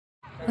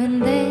When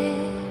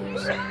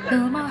there's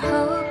no more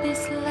hope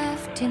is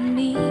left in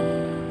me,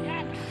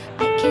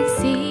 I can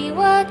see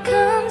what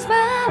comes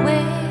my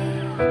way,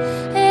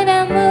 and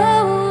I'm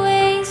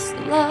always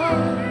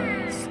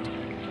lost.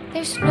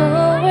 There's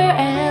nowhere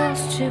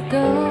else to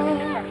go.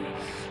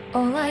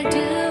 All I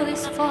do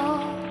is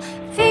fall.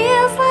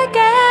 Feels like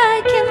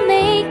I can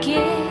make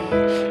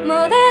it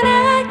more than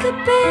I could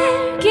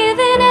bear.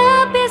 Giving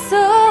up is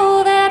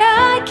all that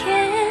I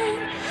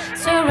can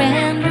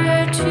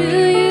surrender to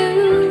you.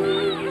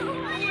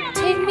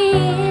 Take me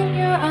in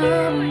your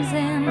arms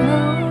and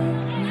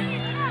hold me.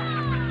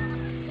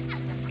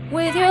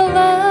 With your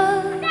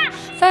love,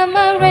 find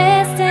my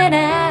rest and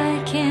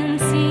I can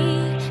see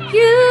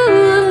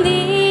you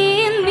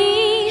lead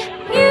me.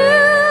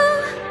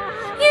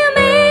 You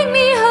make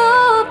me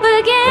hope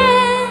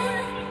again.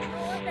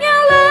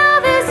 Your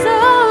love is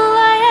all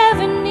I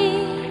ever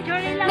need.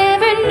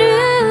 Never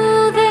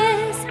knew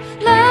this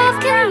love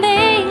can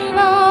make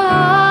my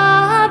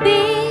heart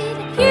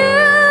beat.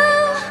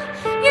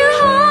 You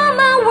hold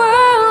my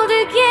world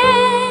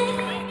again.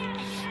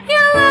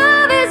 Your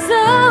love is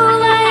all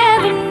I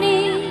ever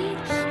need.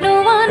 No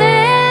one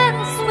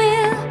else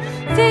will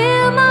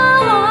fill my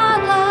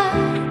heart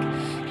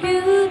like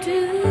you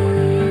do.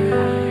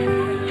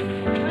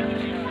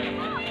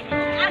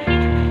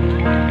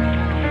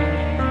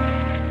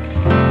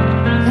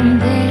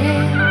 And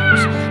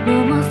there's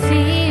no more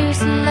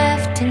fears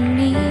left in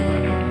me.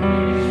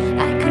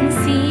 I can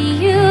see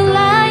you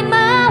light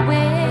my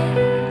way,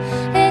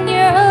 and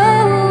you're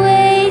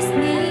always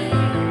near.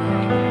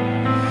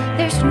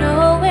 There's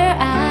nowhere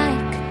I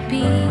could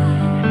be.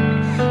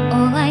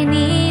 All I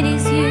need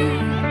is you.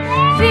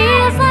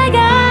 Feels like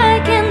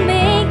I can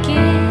make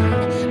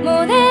it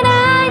more than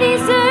I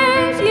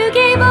deserve. You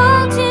gave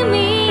all to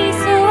me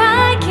so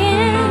I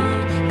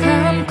can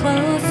come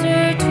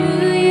closer to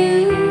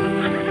you.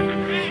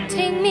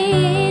 Take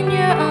me in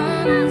your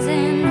arms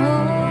and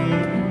hold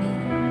me.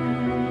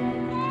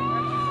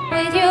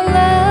 With your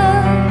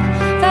love,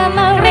 find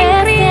my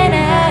rest and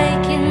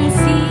I can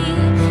see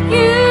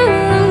you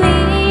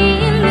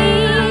lead me.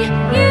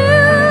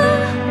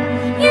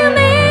 You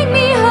make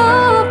me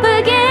hope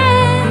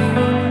again.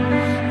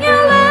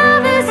 Your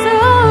love is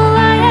all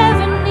I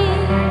ever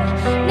need.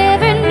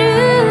 Never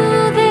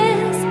knew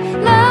this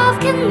love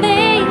can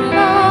make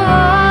my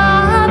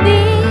heart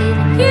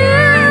beat.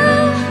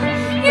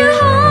 You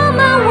hold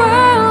my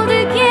world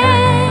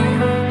again.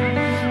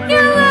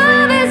 Your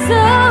love is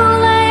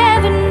all I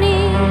ever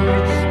need.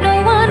 No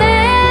one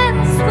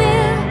else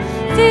will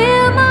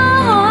fill my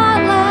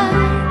heart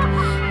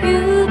like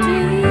you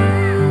do.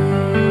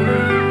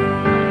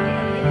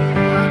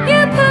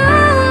 You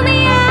pull me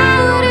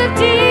out of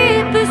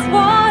deepest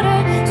water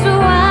so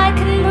I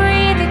can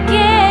breathe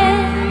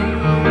again.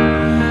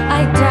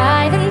 I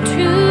dive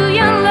into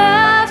your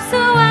love so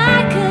I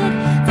could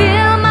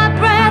feel my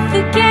breath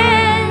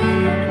again.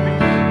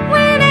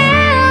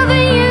 Whenever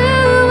you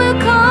will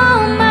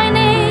call my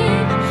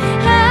name,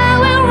 I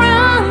will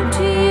run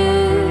to you.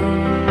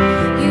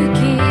 You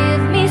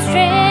give me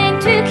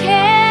strength to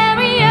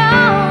carry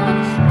on.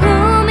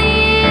 Pull me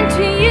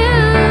into you.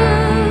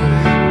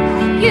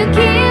 You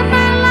give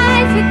my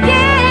life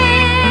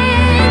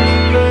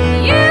again.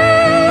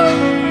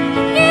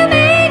 You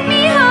make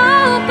me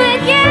hope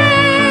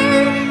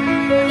again.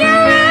 Your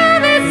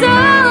love is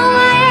all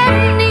I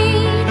ever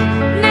need.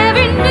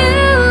 Never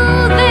knew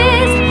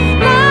this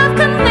love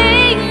could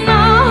make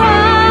my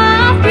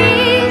heart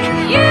beat.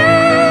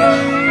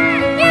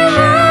 You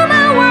hold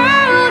my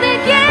world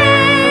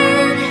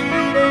again.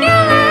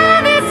 Your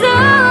love is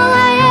all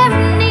I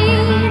ever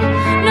need.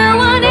 No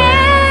one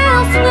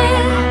else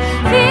will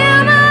fill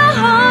my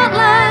heart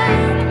like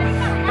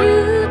you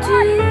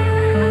do.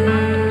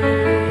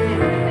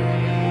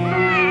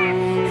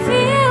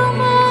 Fill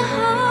my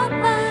heart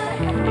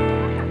like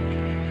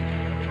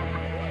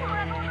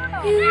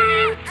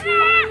you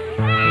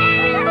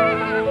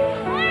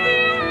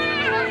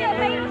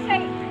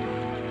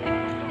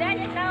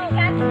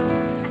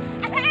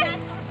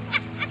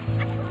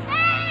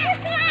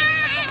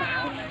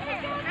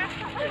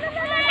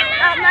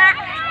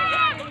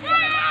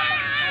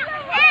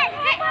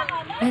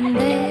When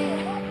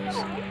there's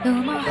no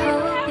more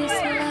hope is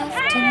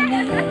left in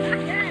me,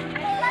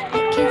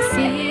 I can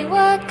see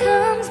what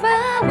comes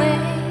my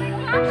way,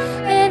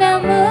 and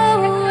I'm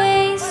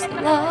always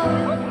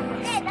lost.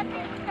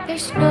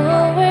 There's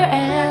nowhere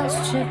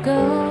else to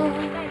go.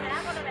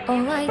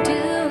 All I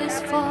do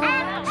is fall.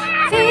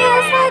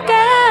 Feels like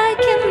I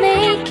can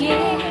make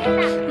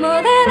it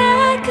more than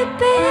I could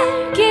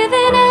bear.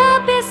 Giving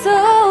up is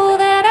all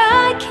that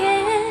I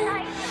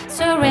can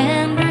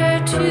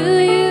surrender to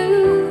you.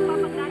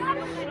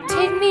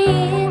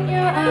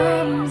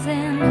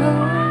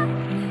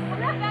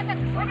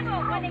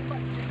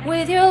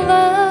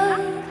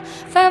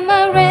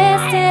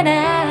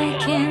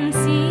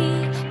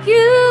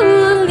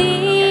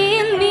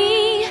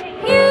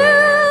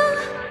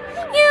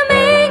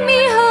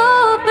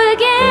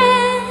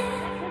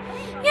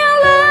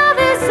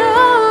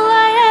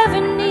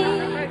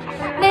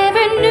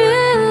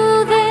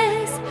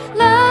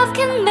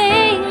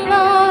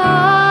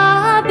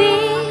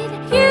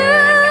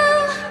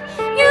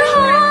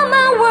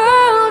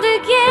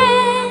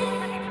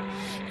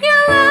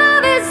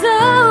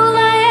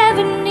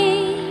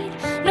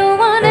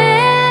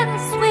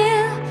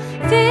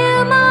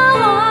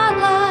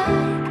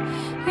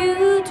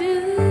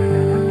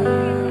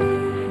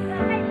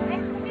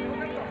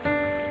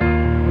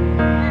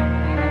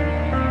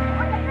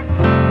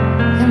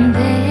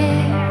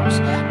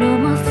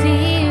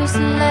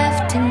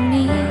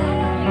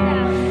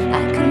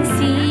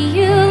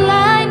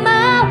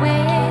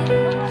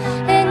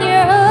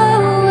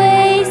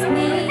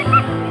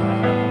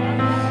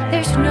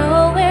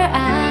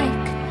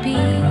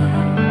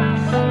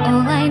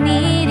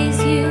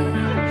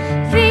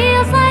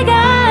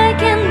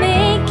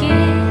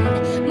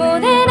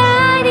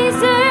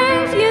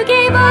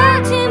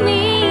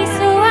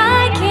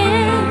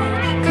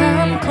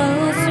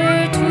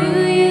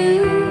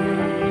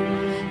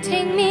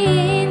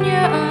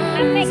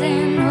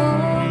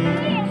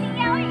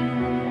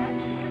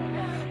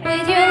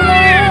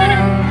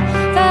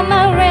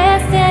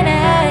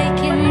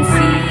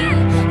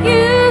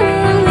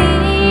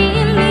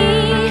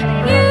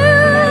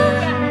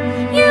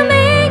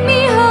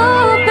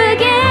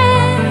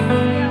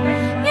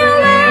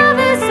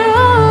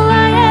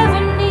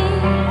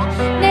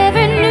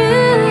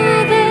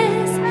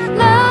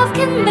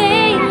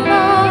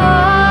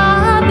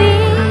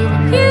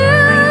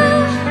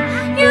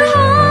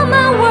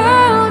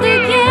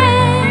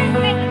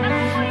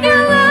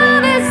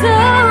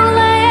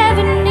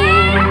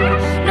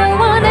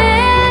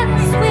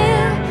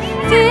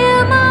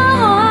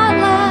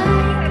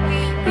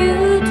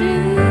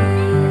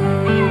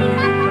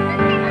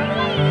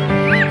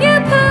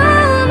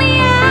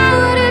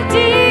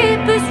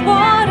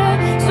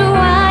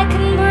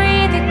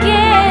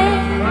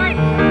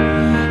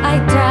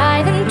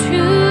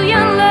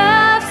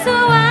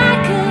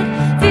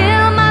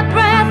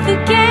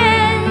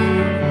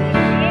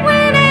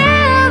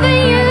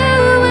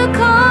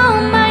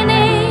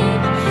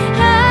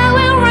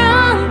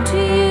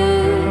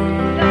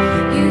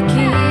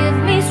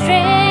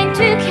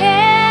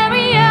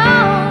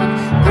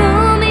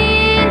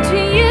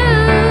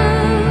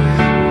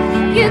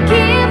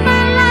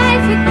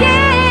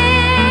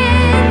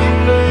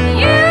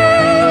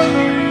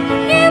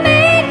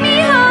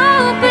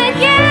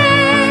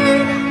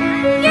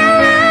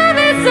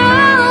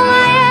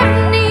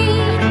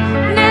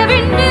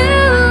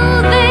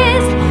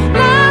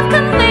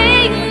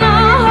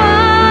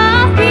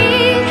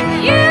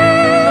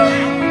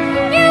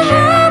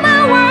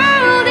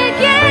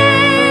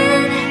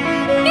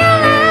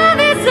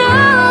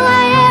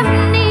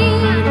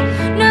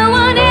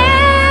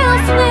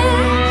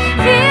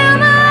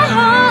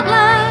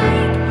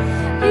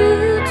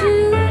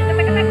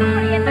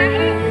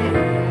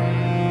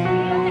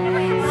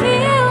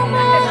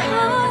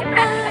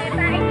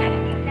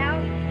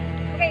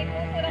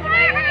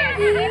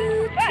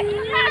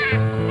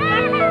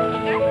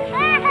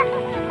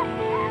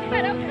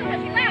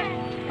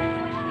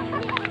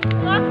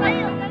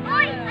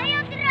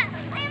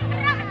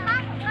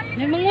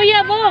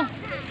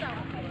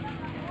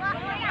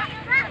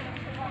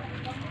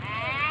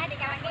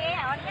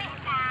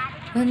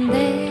 When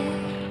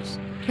there's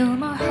no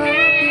more hope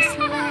is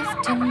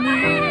left in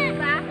me,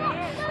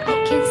 I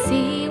can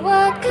see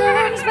what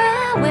comes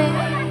my way,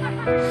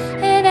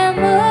 and I'm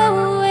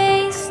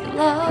always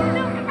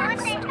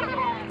lost.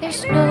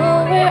 There's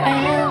nowhere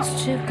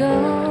else to go.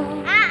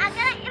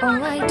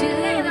 All I do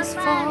is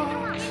fall.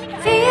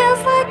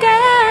 Feels like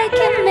I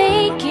can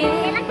make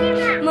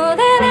it more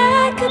than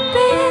I could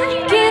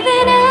bear.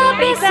 Giving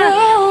up is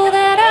all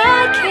that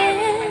I can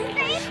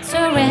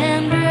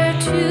surrender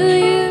to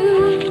you.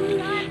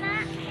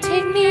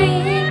 Take me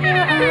in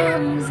your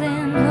arms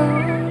and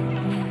hold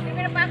me.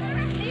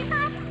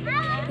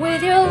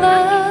 With your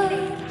love,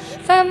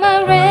 find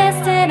my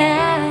rest, and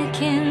I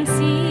can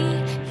see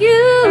you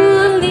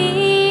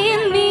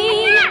lead me.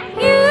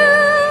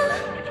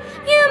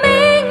 You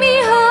make me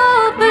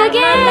hope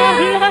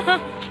again.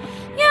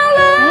 Your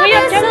love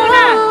is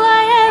all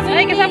I ever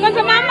need.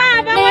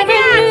 Never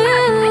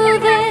knew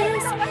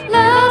this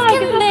love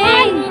can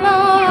make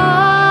my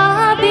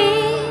heart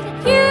beat.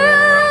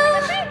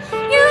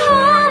 You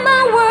hold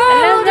my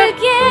world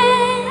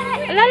again.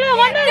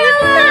 Your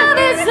love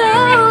is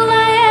all I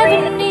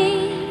ever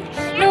need.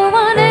 No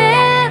one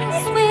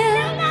else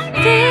will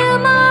fill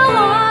my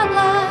heart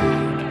like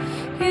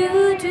you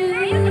do.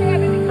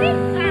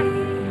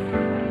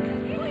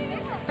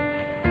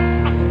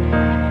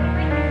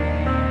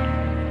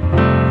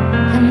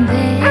 And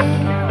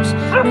there's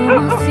no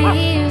more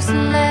fears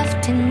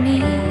left in me.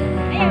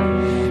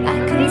 I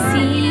can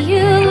see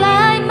you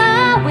light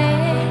my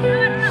way,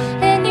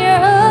 and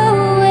you're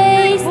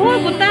always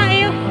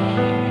near.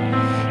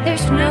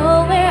 There's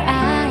nowhere I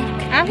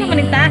could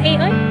be.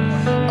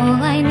 All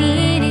I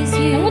need is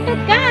you.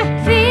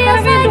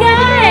 Feels like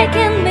I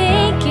can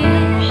make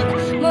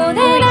it more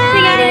than I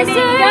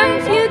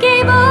deserve. You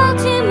gave all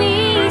to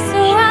me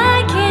so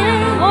I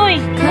can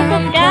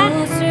come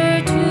closer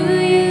to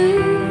you.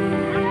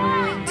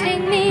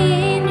 Take me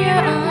in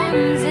your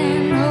arms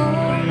and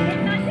hold me.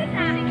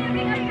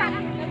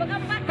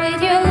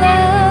 With your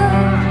love,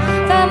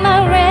 find my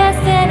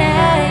rest, and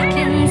I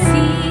can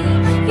see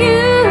you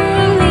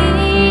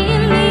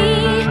lead me.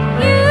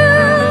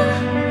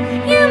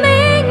 You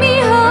make me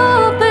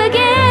hope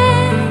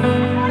again.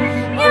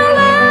 Your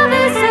love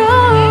is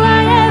all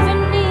I ever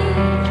need.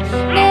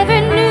 Never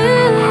knew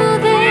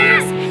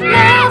this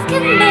love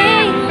can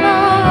make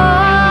my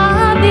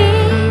heart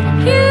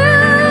beat.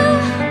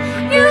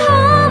 You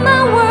hold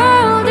my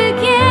world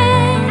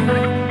again.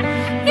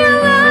 Your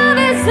love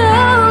is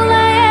all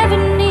I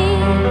ever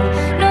need.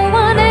 No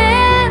one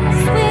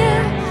else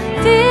will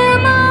fill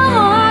my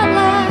heart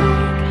like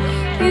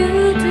you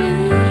do.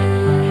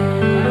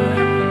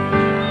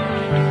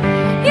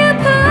 You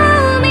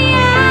pull me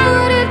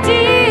out of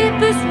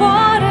deepest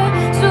water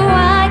so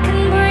I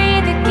can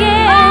breathe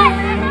again.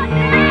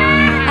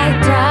 I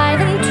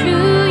dive into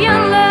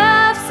your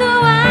love so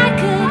I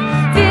could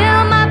feel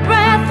my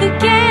breath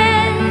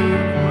again.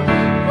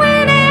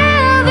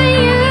 Whenever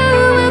you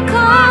will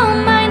call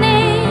my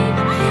name,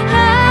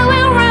 I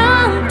will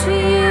run to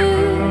you.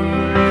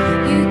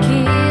 You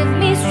give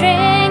me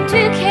strength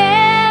to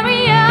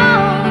carry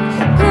on.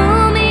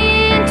 Pull me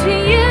into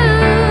you.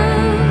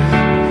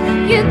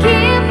 You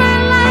give my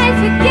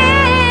life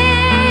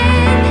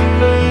again.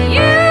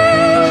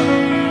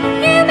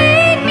 You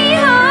make me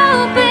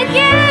hope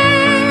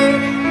again.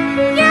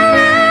 Your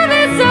love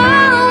is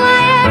all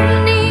I ever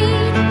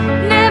need.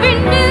 Never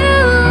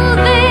knew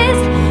this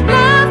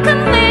love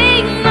could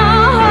make my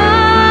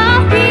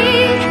heart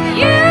beat.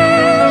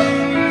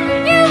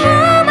 You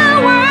hold my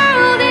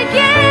world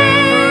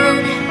again.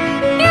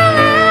 Your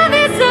love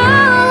is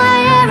all I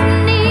ever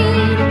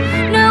need.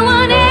 No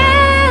one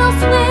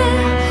else will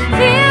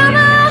fill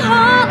my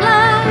heart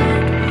like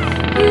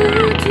you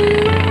do.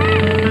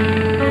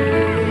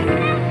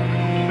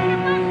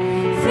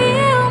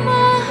 Fill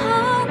my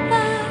heart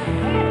like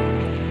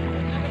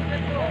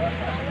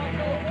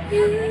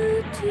you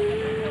do.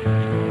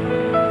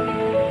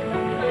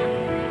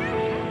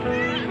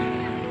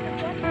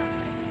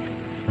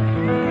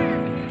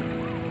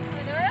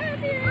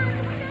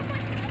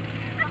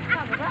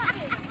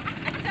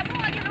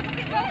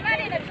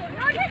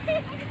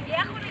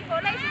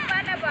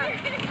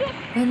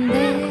 When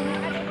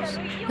there's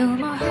no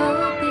more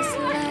hope is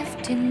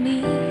left in me,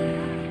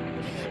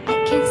 I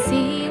can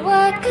see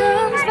what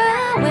comes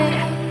my way,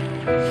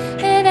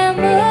 and I'm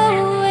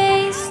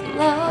always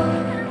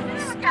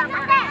lost.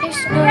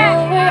 There's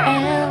nowhere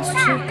else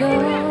to go.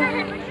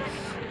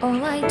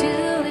 All I do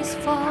is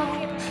fall.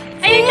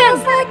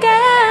 Feels like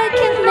I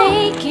can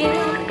make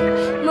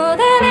it more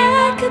than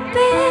I could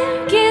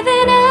bear.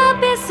 Giving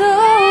up is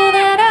all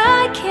that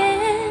I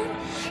can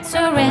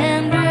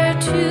surrender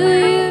to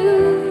you.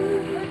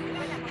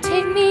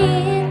 Take me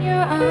in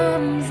your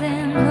arms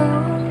and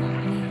hold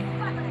me.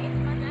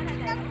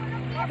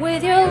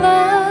 With your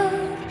love,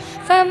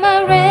 find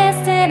my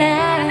rest, and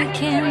I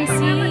can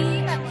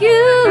see you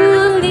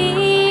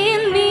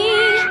lead me.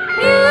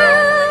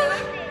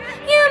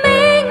 You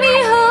make me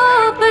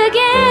hope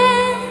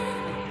again.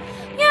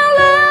 Your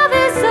love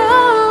is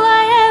all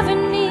I ever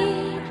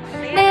need.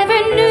 Never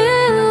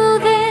knew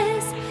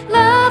this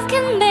love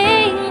can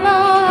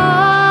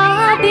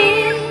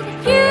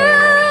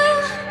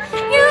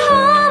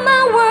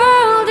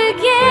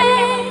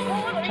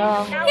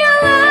Your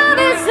love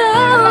is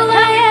all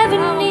I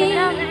ever need.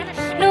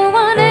 No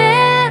one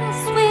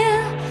else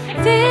will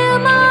fill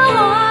my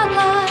heart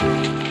like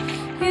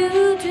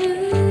you do.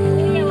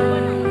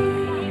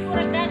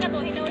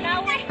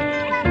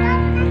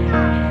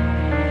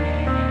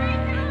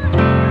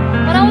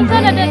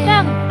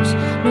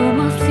 No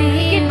more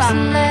fears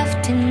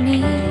left in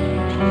me.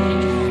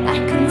 I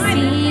can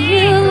see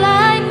you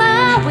light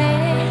my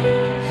way,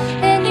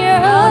 and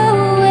you're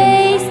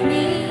always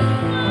near.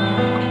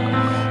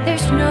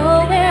 There's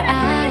nowhere I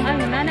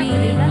could be.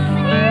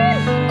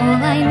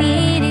 All I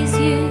need is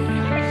you.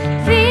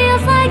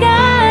 Feels like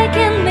I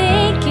can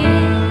make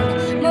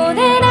it. More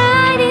than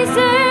I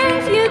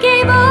deserve, you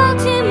gave all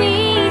to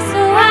me,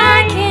 so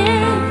I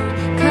can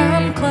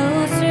come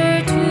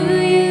closer to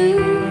you.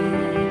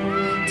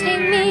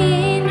 Take me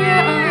in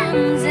your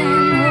arms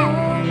and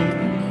hold me.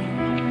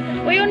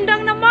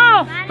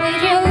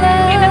 With your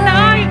love,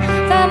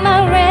 find my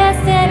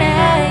rest and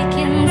I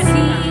can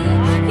see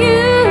you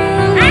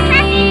lead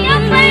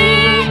me.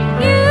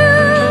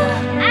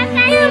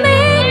 You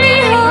make me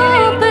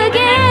hope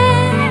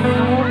again.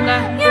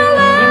 Your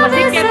love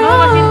is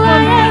all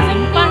I ever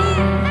need.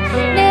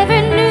 Never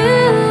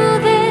knew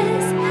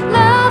this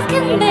love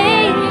can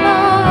make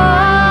my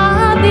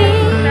heart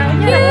beat.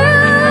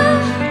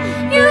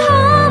 You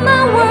hold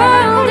my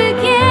world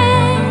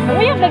again.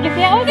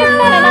 Your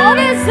love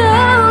is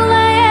all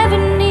I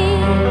ever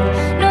need.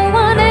 No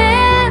one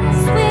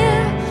else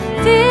will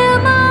fill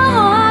my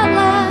heart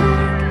like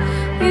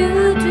you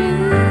do.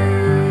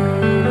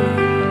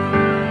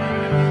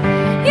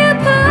 You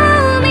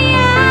pull me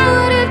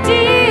out of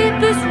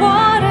deepest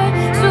water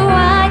so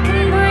I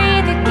can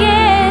breathe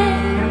again.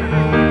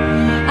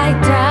 I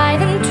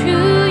dive into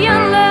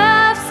your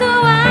love so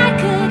I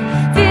could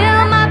feel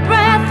my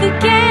breath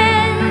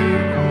again.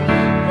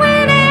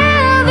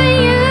 Whenever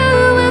you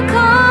will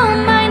call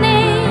my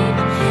name,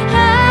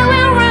 I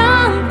will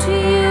run to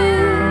you.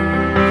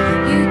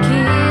 You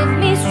give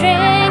me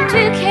strength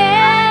to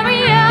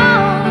carry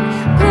on.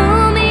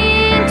 Pull me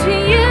into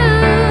you.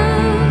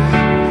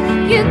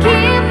 You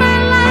give my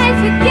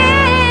life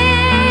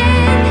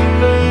again.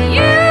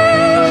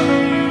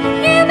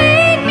 You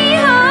make me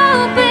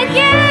hope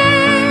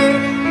again.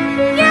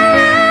 Your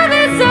love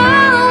is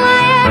all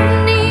I ever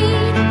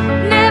need.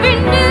 Never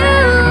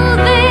knew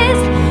this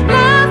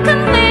love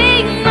could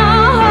make my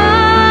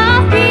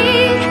heart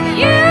beat.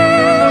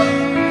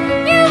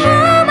 You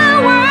hold my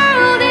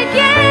world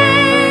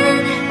again.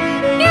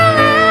 Your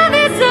love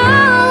is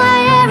all I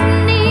ever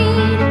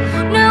need.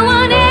 No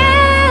one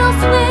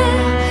else will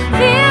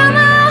fill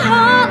my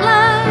heart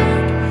like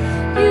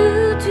you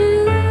do.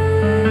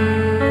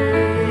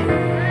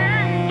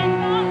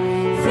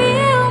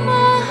 Fill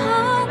my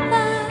heart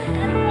like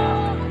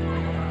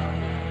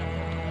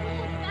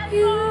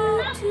you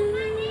do.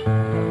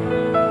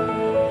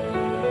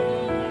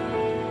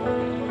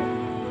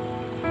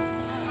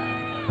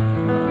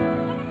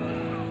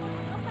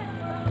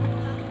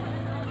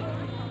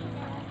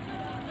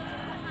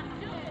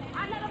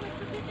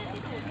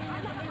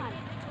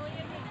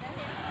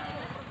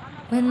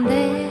 When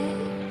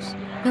there's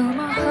no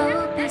more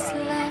hope is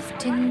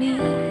left in me,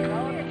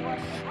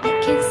 I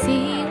can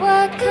see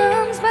what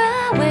comes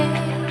my way,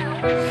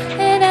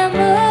 and I'm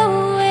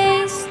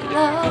always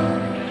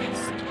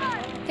lost.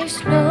 There's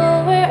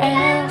nowhere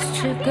else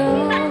to go.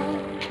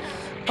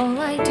 All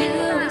I do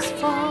is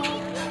fall.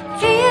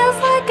 Feels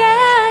like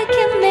I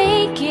can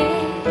make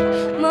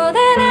it. More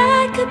than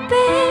I could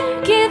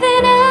bear.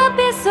 Giving up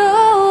is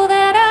all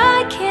that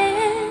I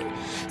can.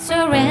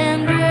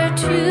 Surrender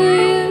to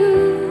you.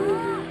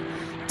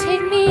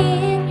 Take me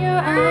in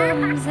your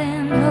arms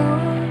and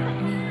hold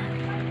me.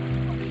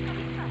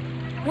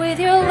 With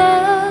your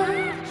love,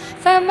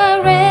 find my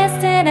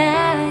rest and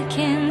I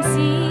can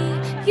see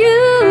you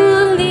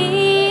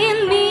lead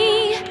me.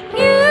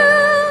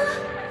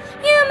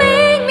 You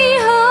make me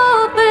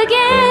hope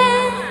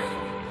again.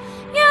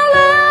 Your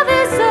love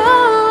is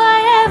all I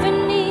ever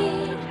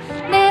need.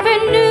 Never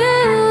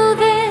knew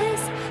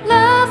this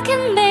love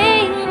can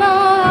make my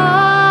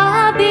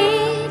heart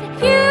beat.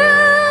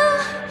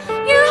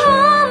 You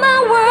hold my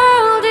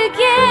world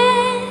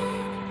again.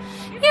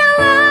 Your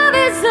love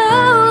is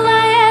all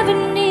I ever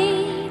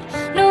need.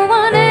 No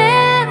one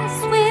else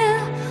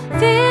will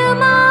fill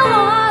my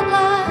heart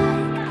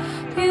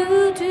like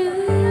you do.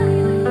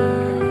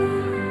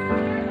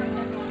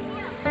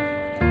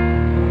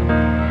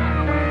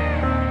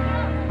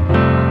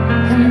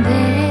 And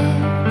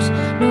there's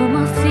no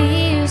more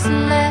fears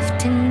left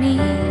in me.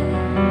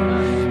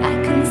 I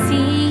can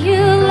see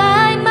you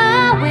light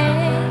my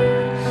way,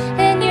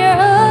 and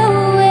you're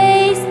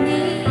always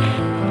near.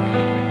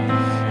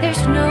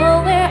 There's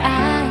nowhere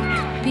I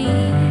could be.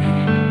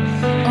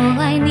 All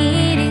I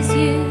need is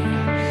you.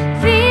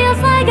 Feels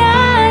like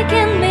I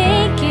can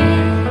make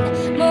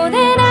it. More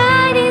than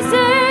I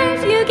deserve,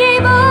 you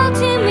gave all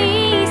to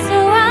me, so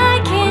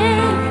I can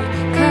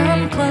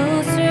come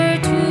closer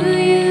to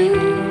you.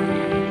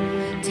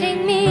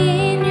 Take me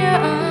in your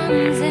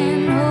arms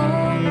and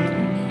hold me.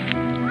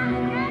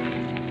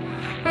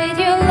 With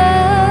your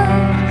love,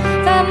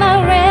 find my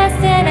rest.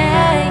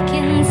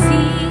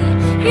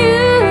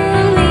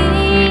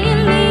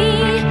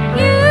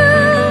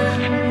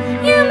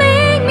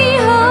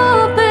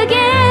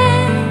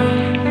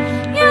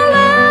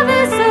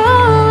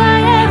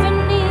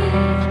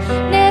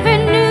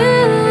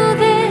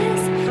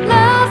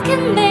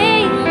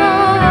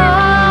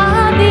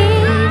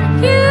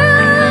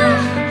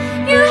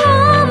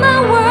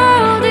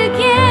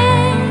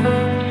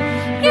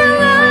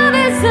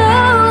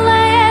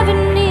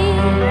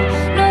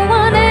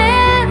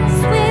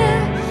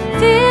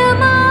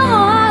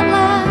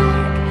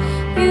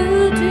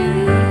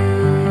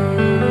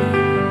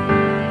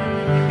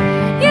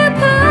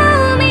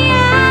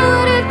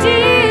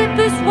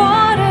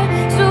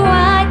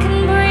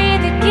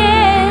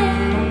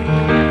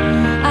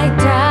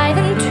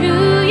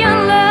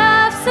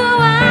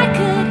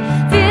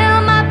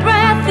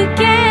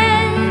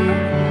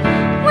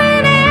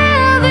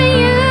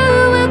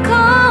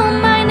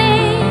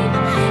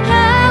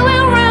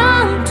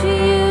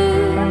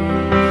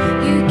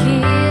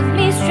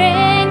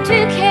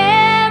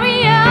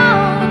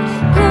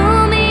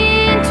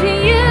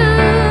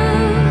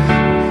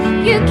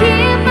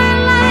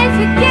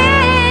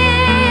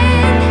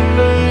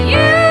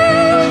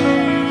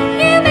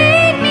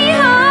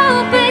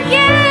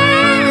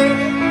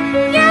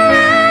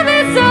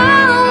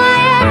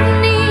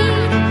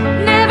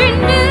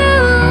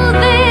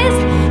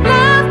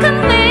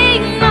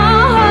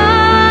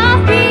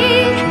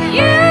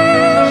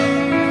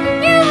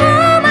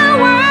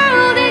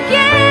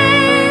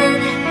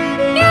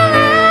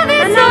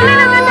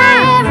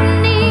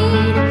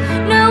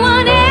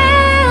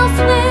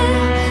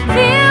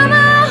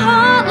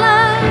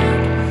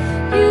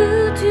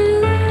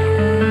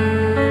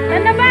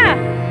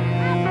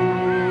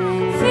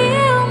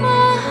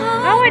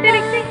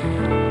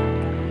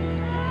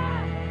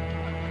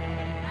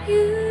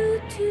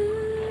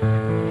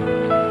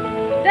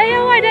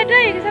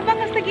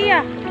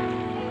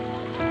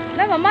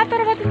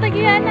 Mamator ba itong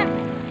tagihan na?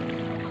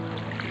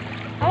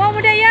 Hawa mo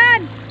na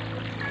yan!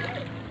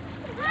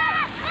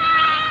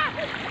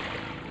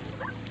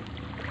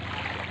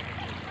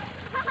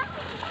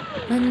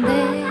 When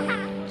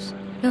there's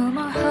no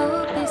more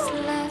hope is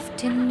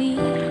left in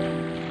me,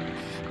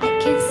 I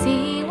can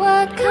see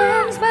what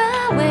comes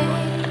my way,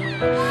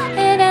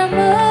 and I'm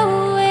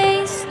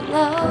always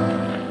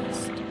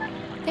lost.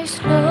 There's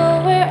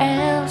nowhere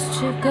else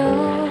to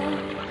go.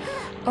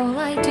 All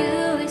I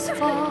do is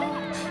fall.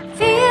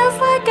 Feels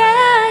like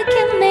I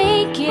can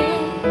make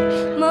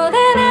it more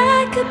than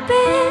I could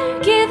bear.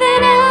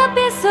 Giving up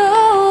is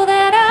all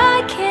that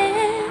I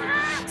can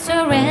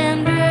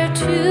surrender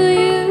to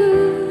you.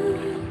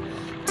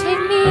 Take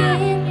me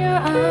in your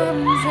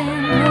arms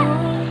and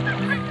hold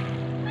me.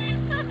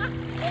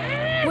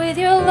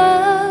 With your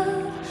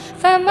love,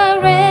 find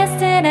my rest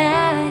and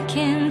I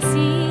can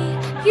see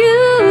you.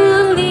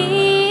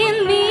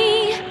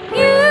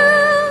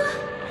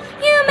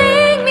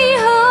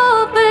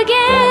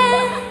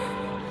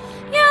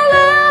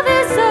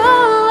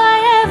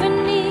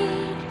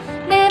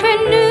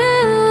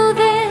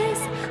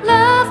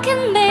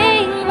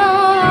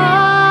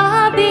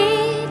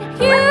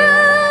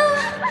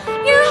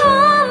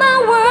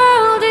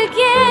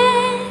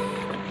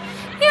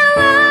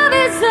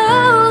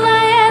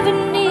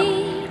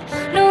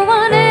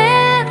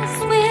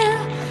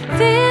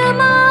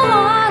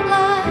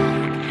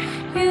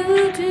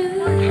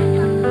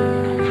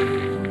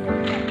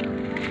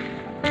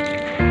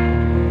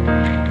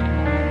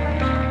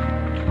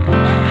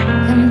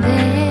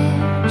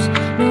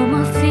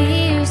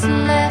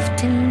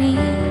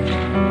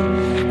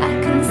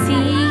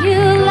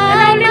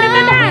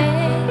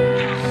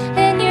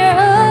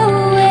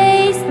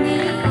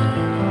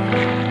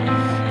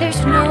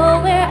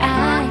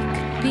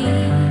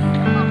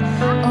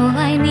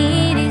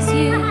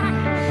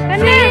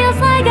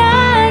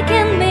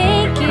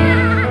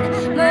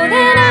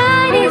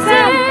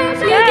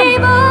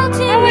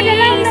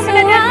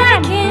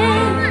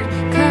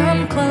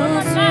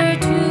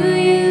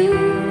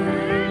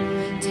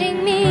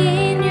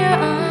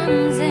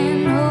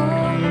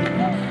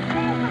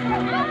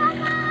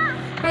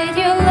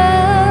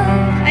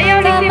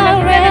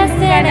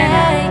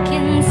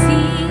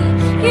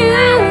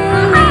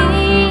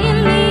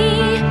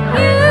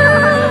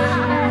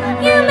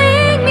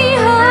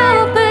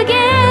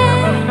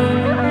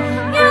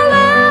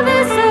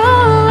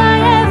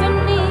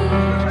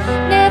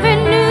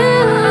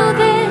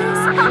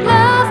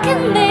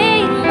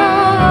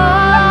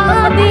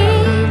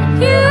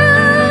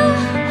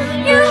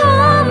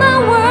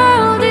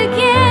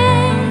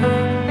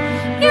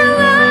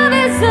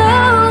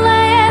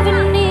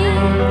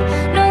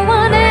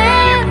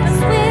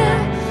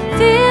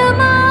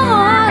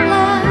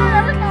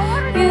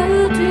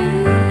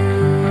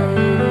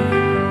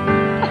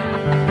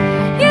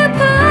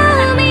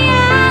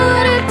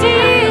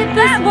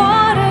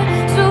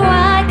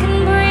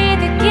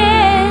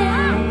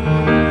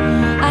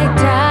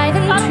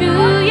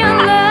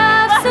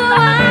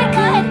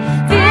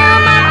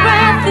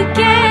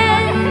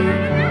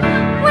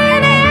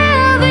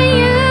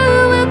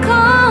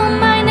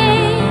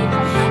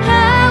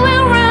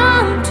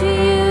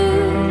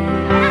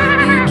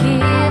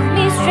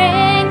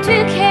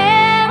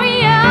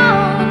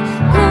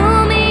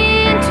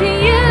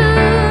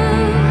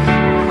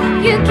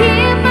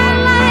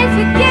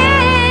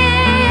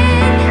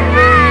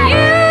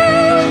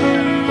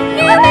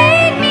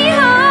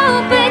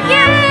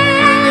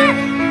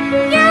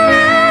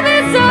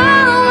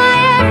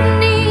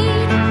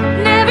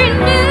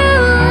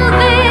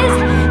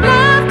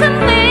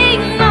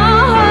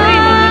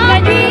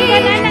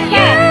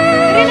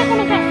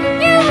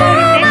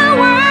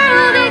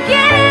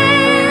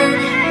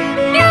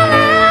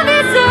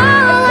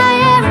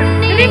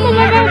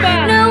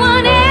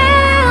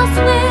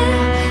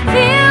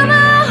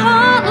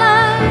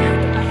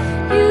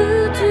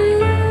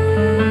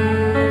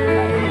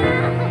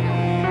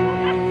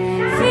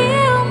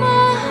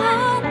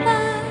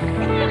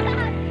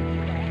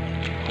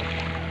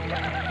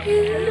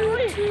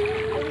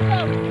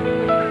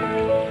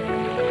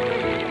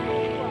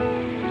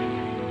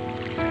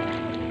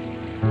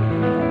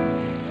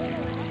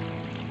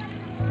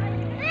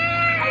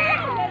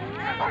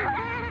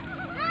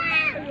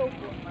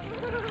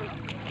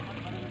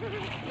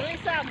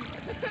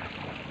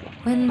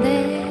 When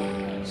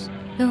there's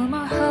no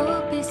more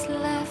hope is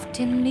left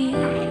in me,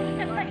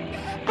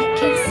 I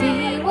can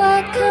see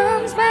what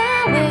comes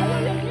my way,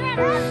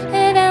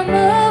 and I'm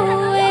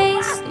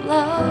always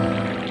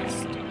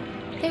lost.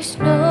 There's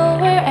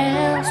nowhere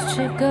else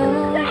to go.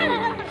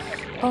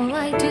 All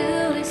I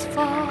do is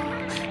fall.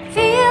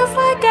 Feels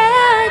like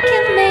I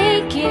can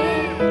make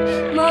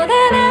it more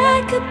than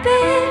I could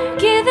bear.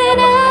 Giving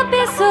up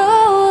is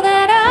all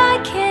that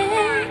I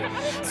can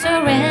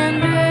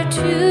surrender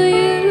to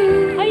you.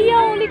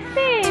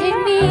 Take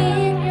me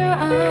in your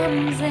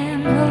arms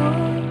and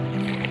hold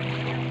me.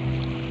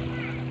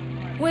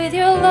 With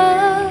your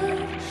love,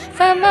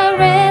 find my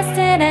rest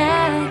and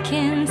I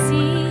can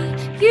see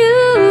you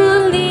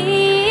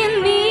lead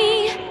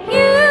me.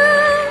 You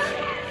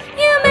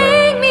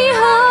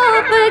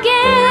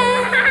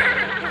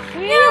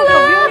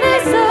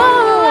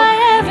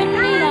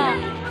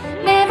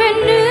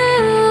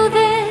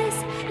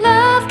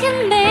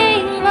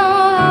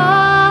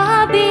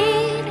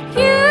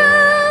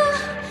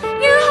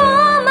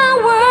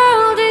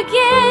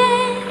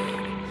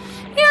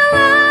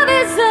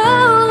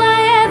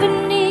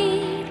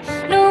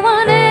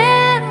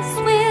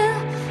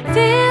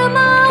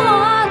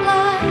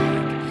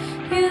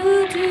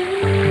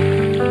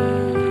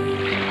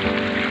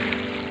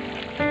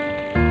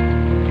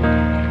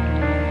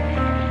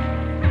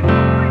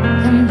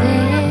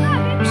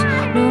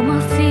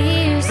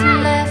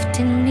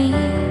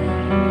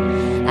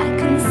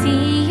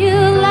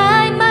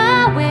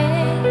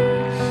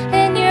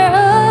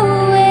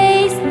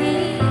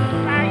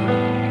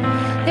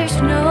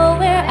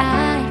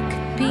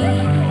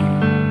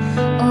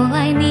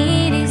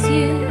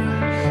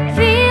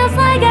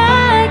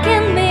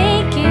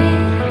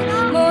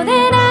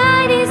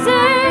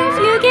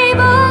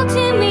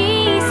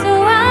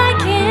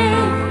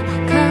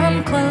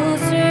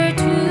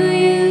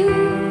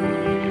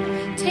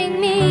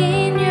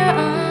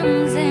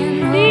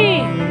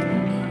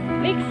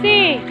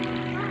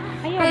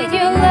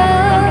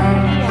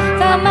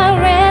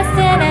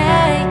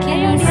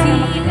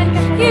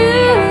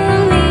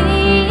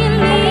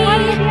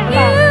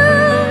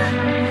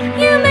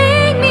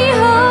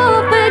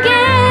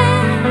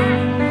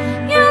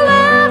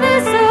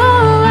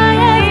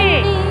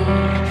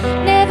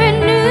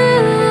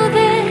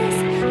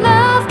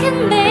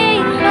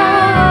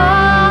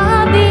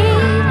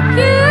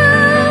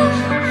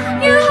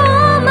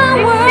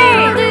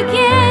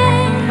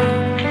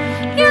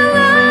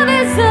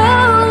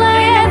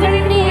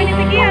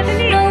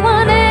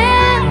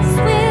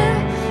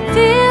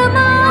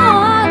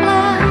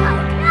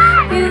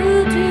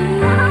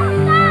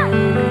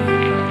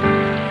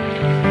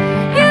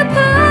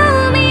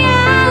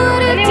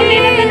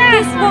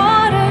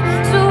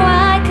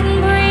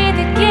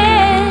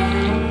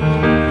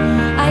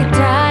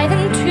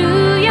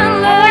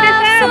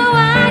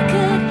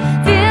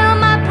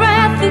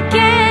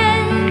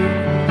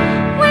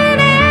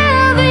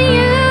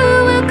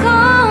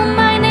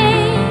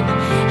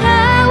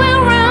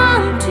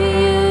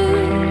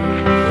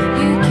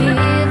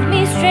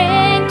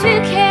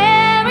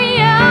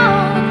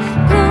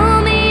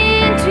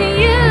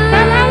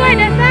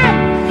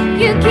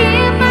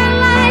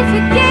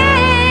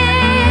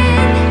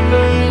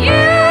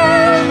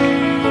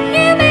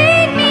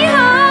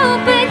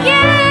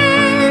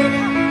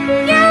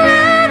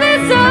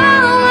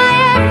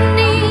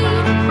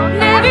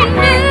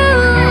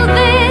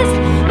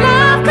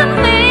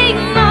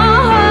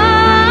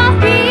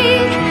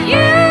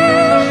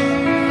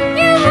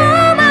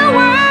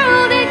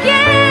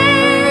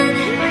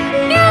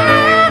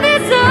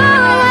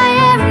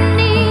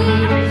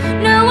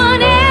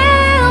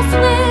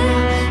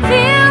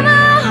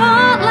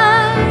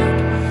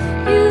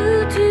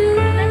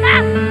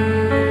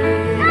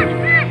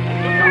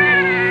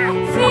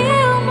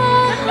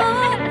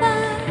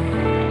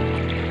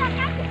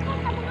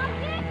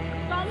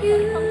you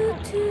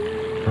do.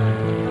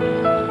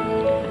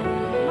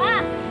 Ma,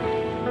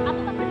 ako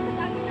tapos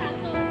sa akin na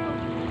ito.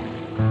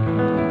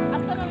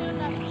 Ato na yun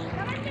na.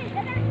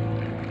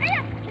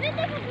 Ayan,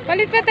 dito.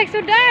 Palit pa tayo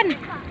sudan.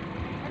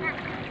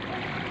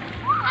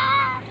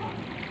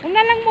 Kung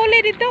na lang muli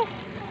dito.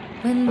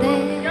 When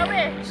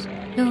there's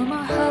no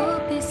more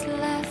hope is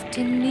left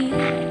in me,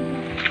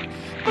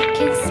 I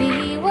can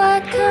see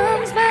what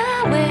comes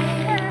my way,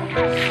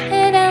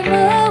 and I'm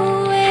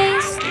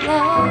always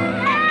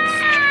lost.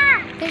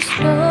 There's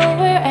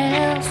nowhere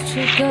else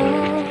to go.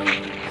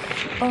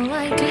 All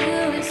I do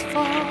is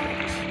fall.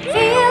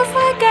 Feels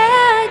like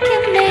I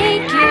can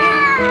make you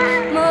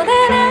more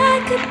than I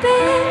could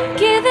bear.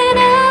 Giving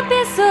up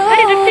is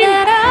all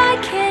that I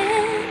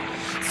can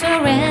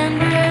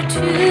surrender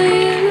to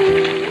you.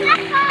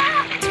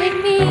 Take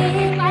me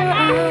in your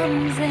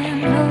arms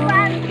and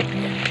hold me.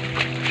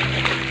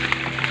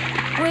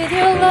 With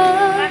your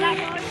love,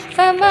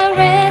 find my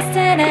rest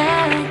and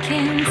I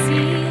can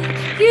see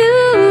you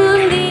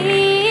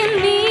lead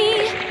me.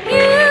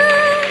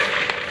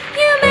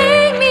 You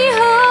make me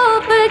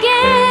hope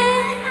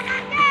again.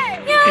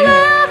 Your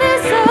love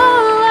is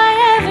all I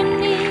ever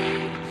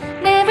need.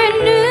 Never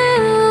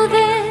knew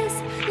this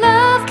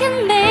love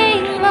can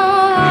make my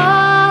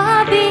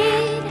heart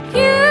beat.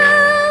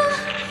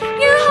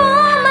 You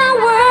hold my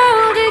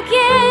world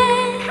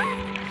again.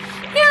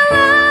 Your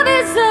love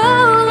is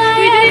all I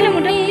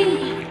ever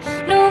need.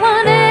 No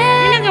one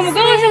else Kamu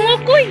gawa sa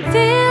ngokoy.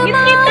 fill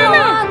my Kita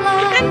na. heart Ikan mo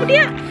like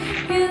dia.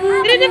 you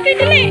Dili do.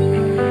 dili.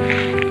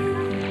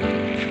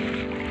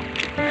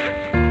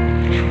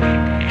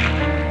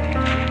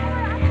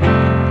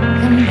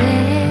 And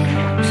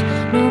there's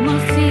no more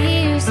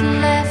fears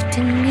left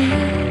in me.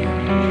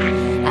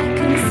 I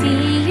can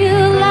see you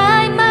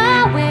light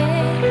my way,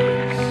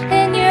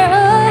 and you're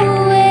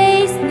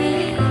always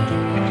near.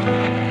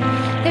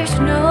 There's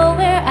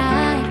nowhere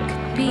I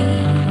could be.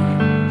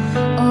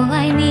 All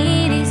I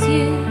need is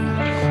you.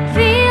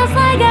 Feels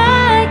like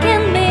I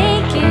can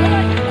make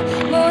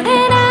it more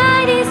than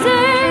I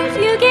deserve.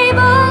 You gave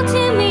all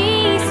to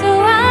me so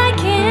I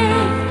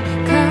can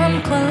come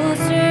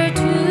closer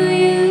to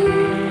you.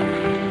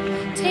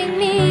 Take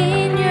me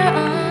in your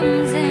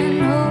arms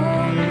and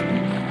hold me.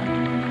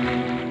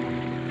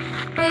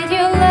 With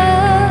your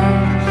love,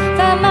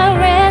 find my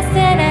rest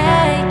and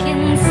I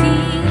can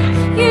see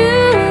you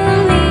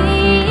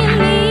lead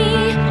me.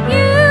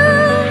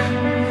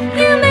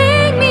 You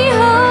make me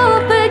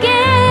hope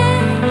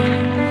again.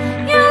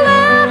 Your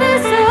love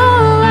is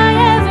all I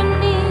ever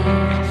need.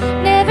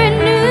 Never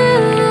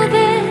knew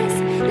this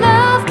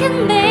love can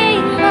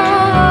make my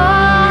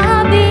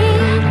heart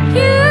beat.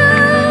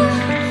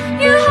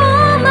 You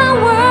hold my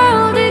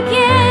world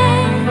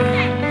again.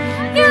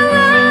 Your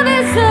love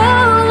is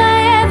all I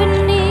ever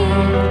need.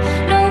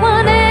 No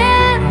one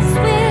else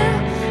will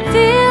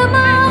fill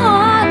my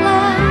heart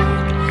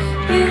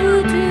like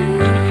you do.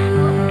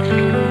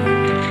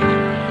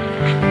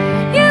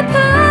 You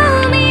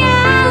pull me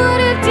out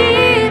of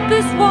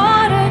deepest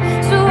water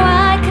so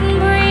I can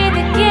breathe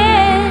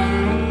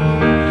again.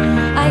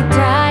 I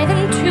dive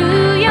into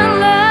your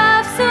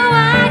love so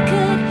I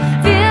could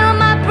feel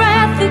my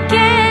breath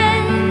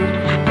again.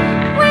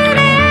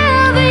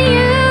 Whenever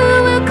you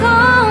will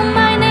call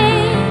my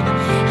name,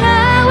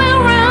 I will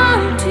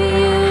run to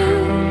you.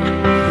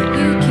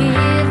 You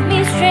give me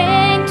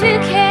strength to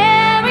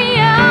carry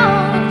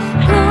on.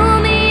 Pull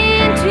me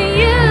into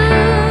you.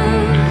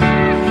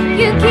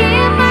 You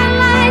give my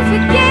life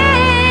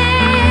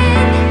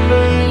again.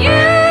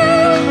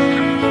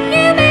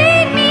 You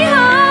make me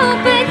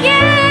hope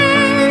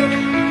again.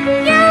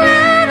 Your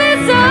love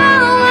is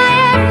all I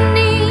ever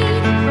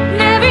need.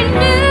 Never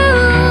knew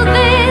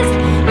this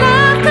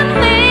love could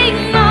make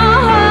my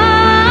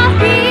heart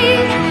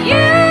beat.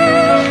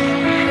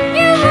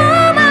 You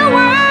hold my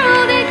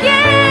world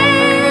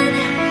again.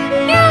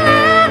 Your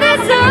love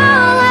is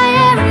all I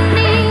ever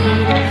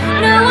need.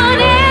 No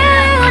one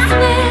else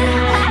will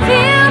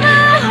fill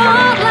my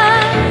heart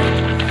like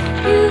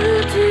you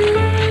do.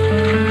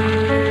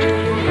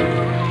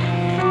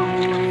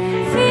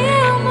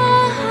 Fill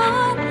my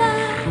heart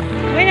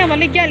like Uy na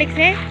balik ya Alex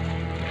eh.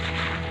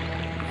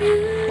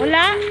 you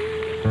Wala.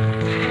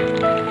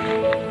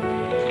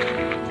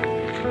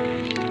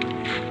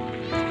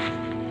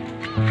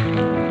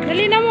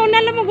 Dali na mo, una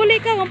lang mo guli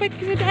ka, kapit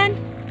kisudaan.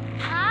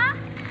 Ha?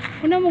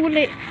 Una mo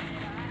guli.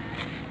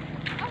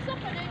 Asa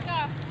pa din ka?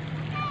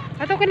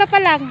 Ato ka na pa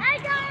lang. Ay,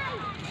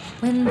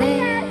 guys! When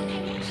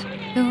there's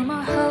no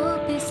more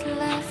hope is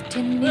left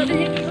in me,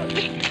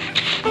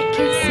 I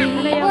can see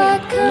what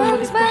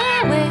comes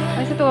my way,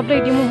 Ay sa tuwa,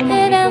 di mo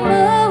and I'm humang.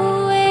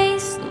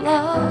 always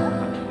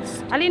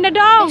lost. Alin na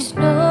daw. There's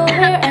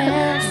nowhere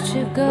else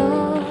to go.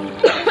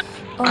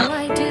 All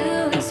I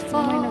do is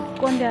fall.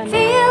 Kuan diyan.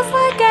 Feels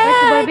like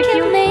I barbecue.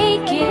 can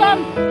make it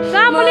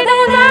Sam, more muli na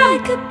mo than Sam. I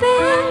could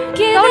bear.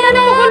 Giving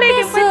na mo up guli,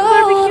 is kay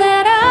pwede all barbecue.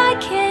 that I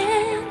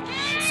can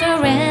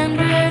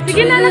surrender to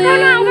Sige na, nagaw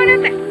na, ugaw na.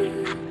 you.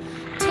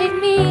 Take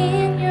me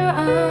in your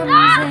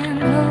arms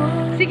and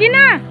hold. Sige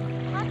na.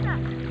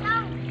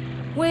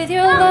 With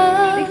your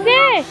love,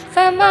 Sige.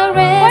 find my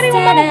rest Pari mo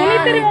and mga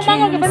gunit rin I mo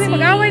mga can kasi see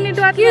mag-away ni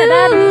Duat you na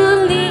dan.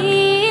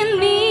 lead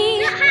me.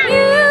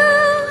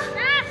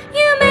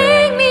 You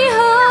make me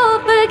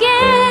hope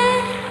again.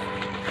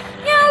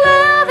 Your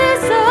love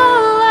is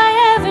all I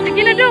ever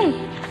Sige na dong.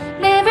 need.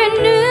 Never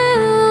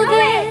knew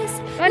this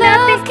Ano,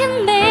 ate? love can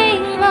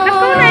make my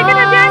Naku,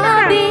 naibinabiyana ka.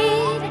 heart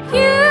beat.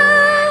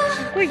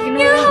 Uy, You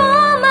ginawa.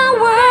 hold my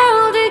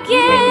world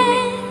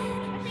again.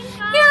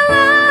 Your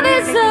love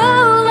is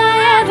all I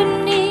ever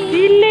need.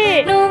 Dili.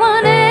 No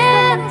one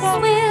else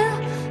will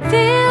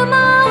fill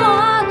my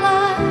heart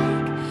like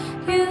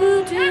you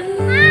do.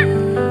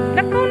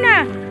 Lakaw na.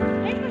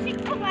 Ay, musik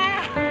ko ba?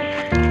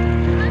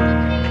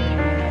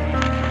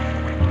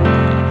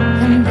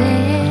 And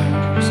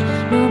there's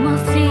no more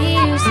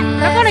fears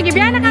Lakaw, left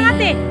nagibiyana in ka me.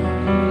 ate.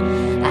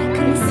 I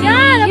can see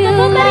Yan, you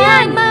nagtututor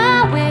yan. light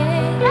my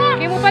way.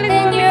 Kaya mo palit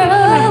And mo you're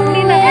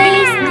Hindi na.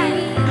 always near.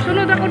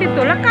 Sunod ako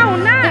dito. Lakaw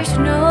na. There's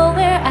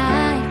nowhere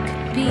I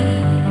could be.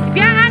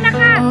 Biyana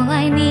ka. All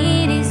I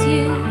need is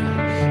you.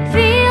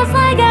 Feels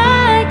like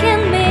I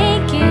can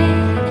make it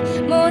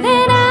more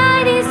than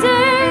I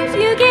deserve.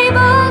 You gave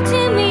all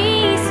to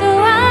me so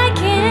I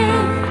can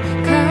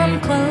come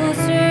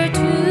closer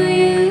to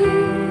you.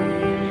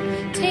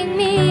 Take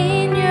me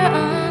in your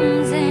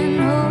arms and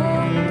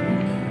hold me.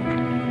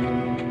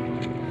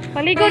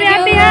 Paligo With ni your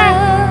ate ha.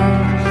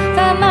 love,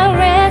 find my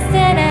rest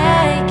and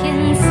I can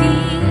see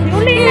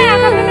Uli na.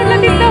 Kasunod na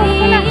dito.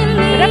 Wala.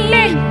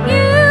 Rapin.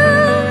 you.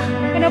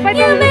 Ano ba You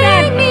itong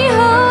make me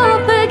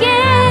hope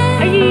again.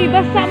 Ay,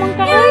 basta mang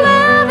ka